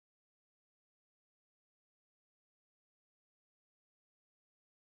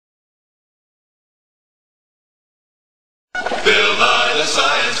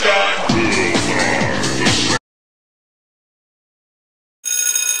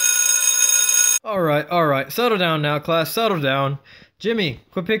Alright, settle down now, class, settle down. Jimmy,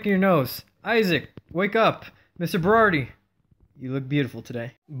 quit picking your nose. Isaac, wake up. Mr. Berardi, you look beautiful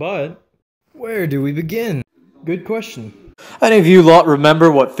today. But, where do we begin? Good question. Any of you lot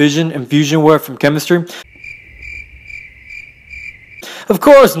remember what fission and fusion were from chemistry? Of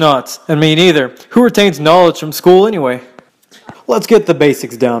course not, and me neither. Who retains knowledge from school anyway? Let's get the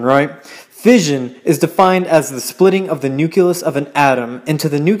basics down, right? Fission is defined as the splitting of the nucleus of an atom into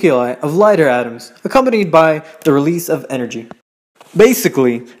the nuclei of lighter atoms, accompanied by the release of energy.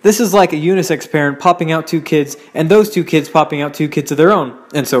 Basically, this is like a unisex parent popping out two kids, and those two kids popping out two kids of their own,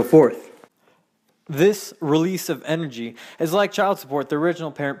 and so forth. This release of energy is like child support the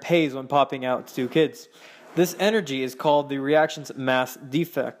original parent pays when popping out two kids. This energy is called the reaction's mass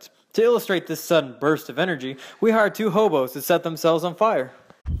defect. To illustrate this sudden burst of energy, we hired two hobos to set themselves on fire.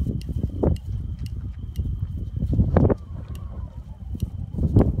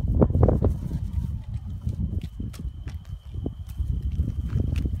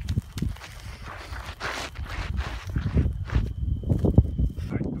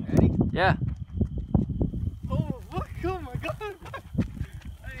 Ready? Yeah. Oh, look, oh my god!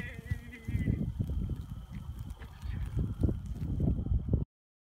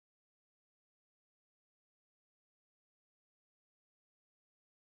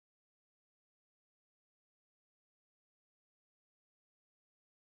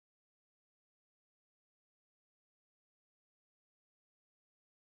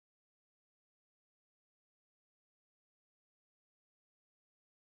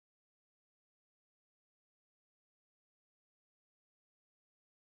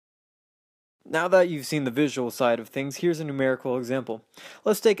 Now that you've seen the visual side of things, here's a numerical example.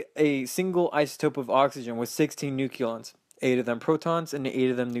 Let's take a single isotope of oxygen with 16 nucleons, 8 of them protons and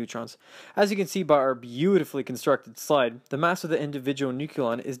 8 of them neutrons. As you can see by our beautifully constructed slide, the mass of the individual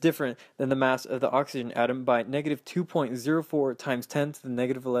nucleon is different than the mass of the oxygen atom by negative 2.04 times 10 to the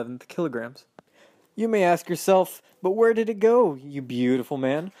negative 11th kilograms. You may ask yourself, but where did it go, you beautiful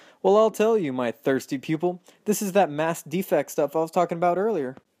man? Well, I'll tell you, my thirsty pupil. This is that mass defect stuff I was talking about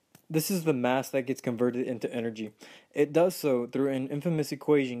earlier. This is the mass that gets converted into energy. It does so through an infamous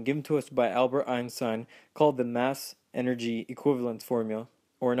equation given to us by Albert Einstein called the mass-energy equivalence formula,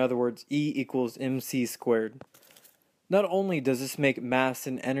 or in other words, E equals mc squared. Not only does this make mass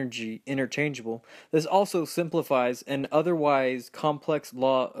and energy interchangeable, this also simplifies an otherwise complex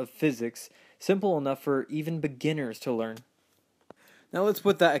law of physics, simple enough for even beginners to learn. Now let's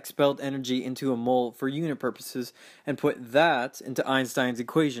put that expelled energy into a mole for unit purposes and put that into Einstein's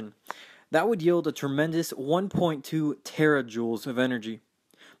equation. That would yield a tremendous 1.2 terajoules of energy.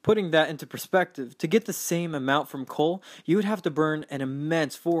 Putting that into perspective, to get the same amount from coal, you would have to burn an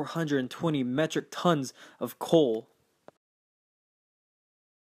immense 420 metric tons of coal.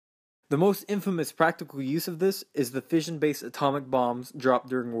 The most infamous practical use of this is the fission-based atomic bombs dropped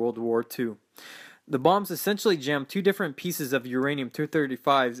during World War II. The bombs essentially jammed two different pieces of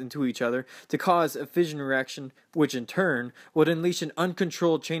uranium-235s into each other to cause a fission reaction, which in turn would unleash an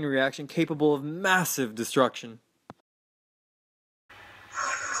uncontrolled chain reaction capable of massive destruction. We'll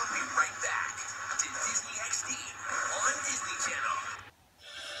be right back to Disney XD on Disney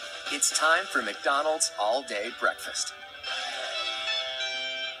Channel. It's time for McDonald's all-day breakfast.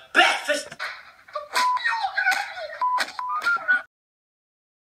 Breakfast!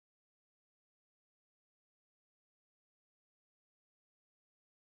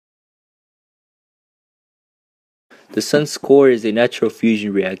 The sun's core is a natural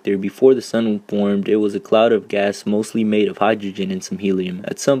fusion reactor. Before the sun formed, it was a cloud of gas mostly made of hydrogen and some helium.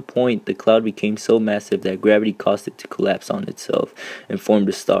 At some point, the cloud became so massive that gravity caused it to collapse on itself and formed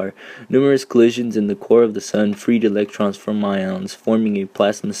a star. Numerous collisions in the core of the sun freed electrons from ions, forming a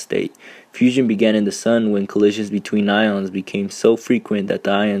plasma state. Fusion began in the sun when collisions between ions became so frequent that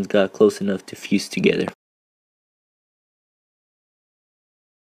the ions got close enough to fuse together.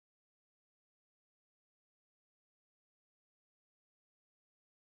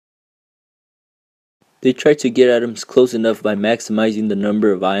 They tried to get atoms close enough by maximizing the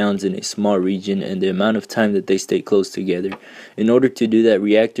number of ions in a small region and the amount of time that they stay close together. In order to do that,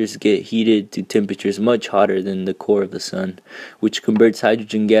 reactors get heated to temperatures much hotter than the core of the sun, which converts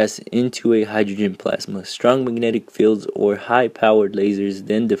hydrogen gas into a hydrogen plasma. Strong magnetic fields or high-powered lasers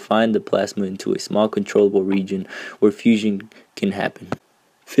then define the plasma into a small controllable region where fusion can happen.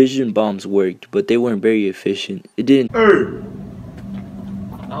 Fission bombs worked, but they weren't very efficient. It didn't. Hey!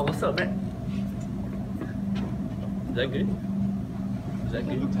 Oh, what's up, man? Is that good? Is that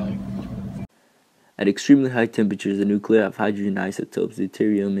good? At extremely high temperatures, the nuclei of hydrogen isotopes,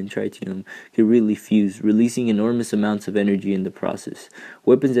 deuterium and tritium, can really fuse, releasing enormous amounts of energy in the process.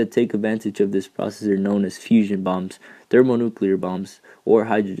 Weapons that take advantage of this process are known as fusion bombs, thermonuclear bombs, or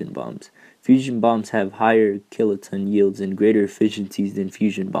hydrogen bombs. Fusion bombs have higher kiloton yields and greater efficiencies than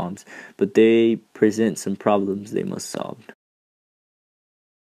fusion bombs, but they present some problems they must solve.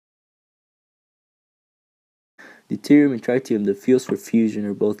 Deuterium and tritium, the fuels for fusion,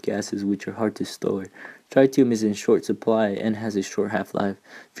 are both gases which are hard to store. Tritium is in short supply and has a short half-life.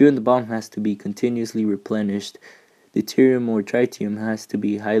 Fuel in the bomb has to be continuously replenished. Deuterium or tritium has to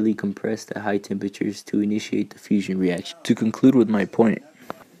be highly compressed at high temperatures to initiate the fusion reaction. To conclude with my point,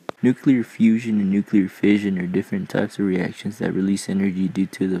 nuclear fusion and nuclear fission are different types of reactions that release energy due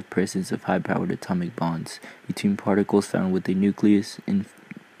to the presence of high-powered atomic bonds between particles found with a nucleus. In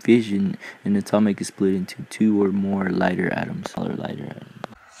fission, an atomic is split into two or more lighter atoms.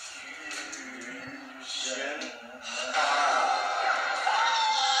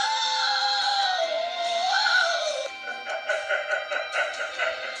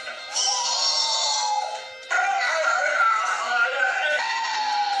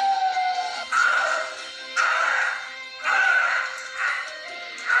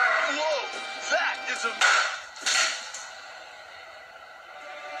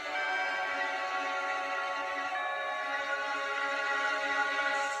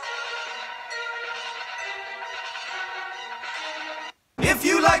 If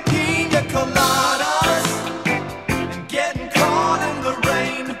you like pina colada.